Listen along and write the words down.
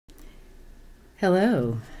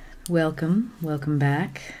Hello, welcome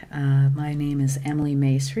back. My name is Emily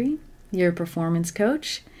Masry, your performance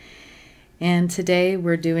coach, and today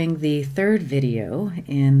we're doing the third video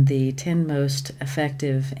in the 10 most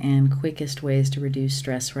effective and quickest ways to reduce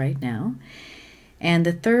stress right now. And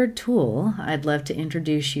the third tool I'd love to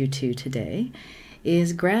introduce you to today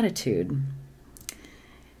is gratitude.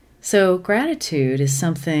 So gratitude is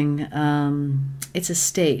something, it's a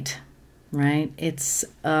state, right? It's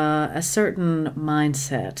a certain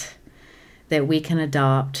mindset that we can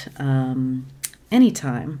adopt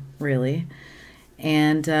anytime, really.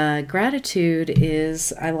 And gratitude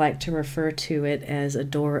is, I like to refer to it as a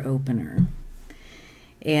door opener.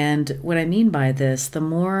 And what I mean by this, the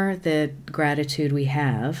more that gratitude we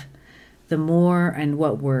have, the more and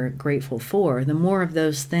what we're grateful for, the more of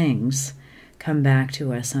those things come back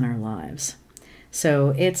to us in our lives.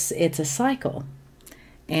 So it's a cycle.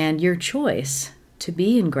 And your choice to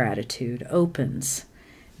be in gratitude opens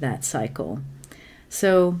that cycle.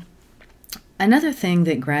 So another thing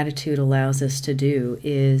that gratitude allows us to do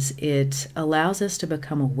is it allows us to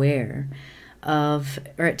become aware of,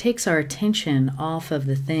 or it takes our attention off of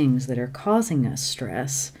the things that are causing us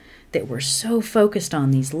stress, that we're so focused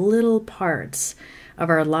on these little parts of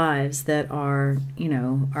our lives that are,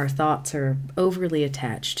 our thoughts are overly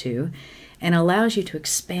attached to, and allows you to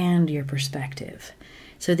expand your perspective,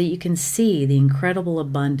 so that you can see the incredible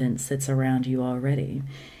abundance that's around you already.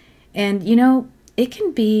 And it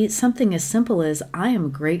can be something as simple as I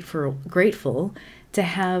am grateful to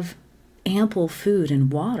have ample food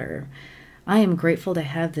and water. I am grateful to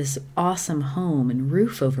have this awesome home and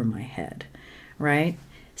roof over my head, right?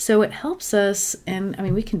 So it helps us, and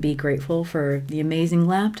we can be grateful for the amazing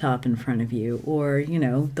laptop in front of you, or,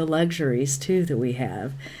 the luxuries too that we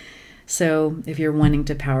have. So if you're wanting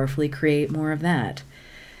to powerfully create more of that.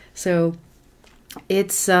 So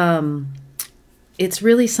it's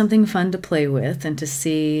really something fun to play with and to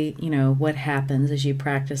see, what happens as you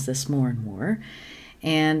practice this more and more.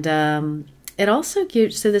 And it also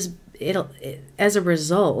gives, as a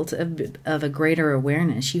result of a greater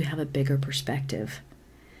awareness, you have a bigger perspective.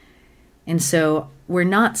 And so we're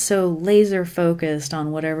not so laser focused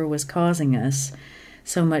on whatever was causing us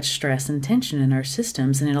so much stress and tension in our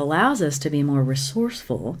systems, and it allows us to be more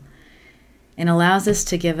resourceful. And allows us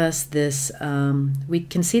to give us this, we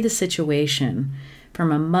can see the situation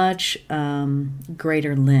from a much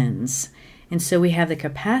greater lens. And so we have the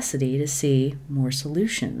capacity to see more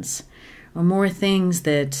solutions or more things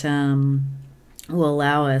that will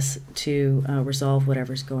allow us to resolve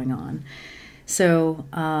whatever's going on. So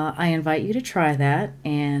I invite you to try that,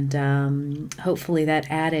 and hopefully that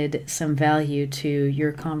added some value to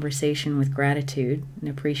your conversation with gratitude and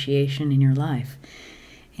appreciation in your life.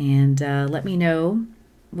 And let me know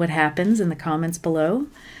what happens in the comments below.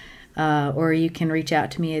 Or you can reach out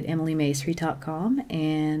to me at emilymasry.com.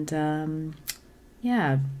 And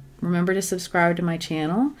remember to subscribe to my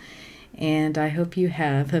channel. And I hope you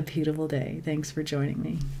have a beautiful day. Thanks for joining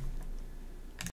me.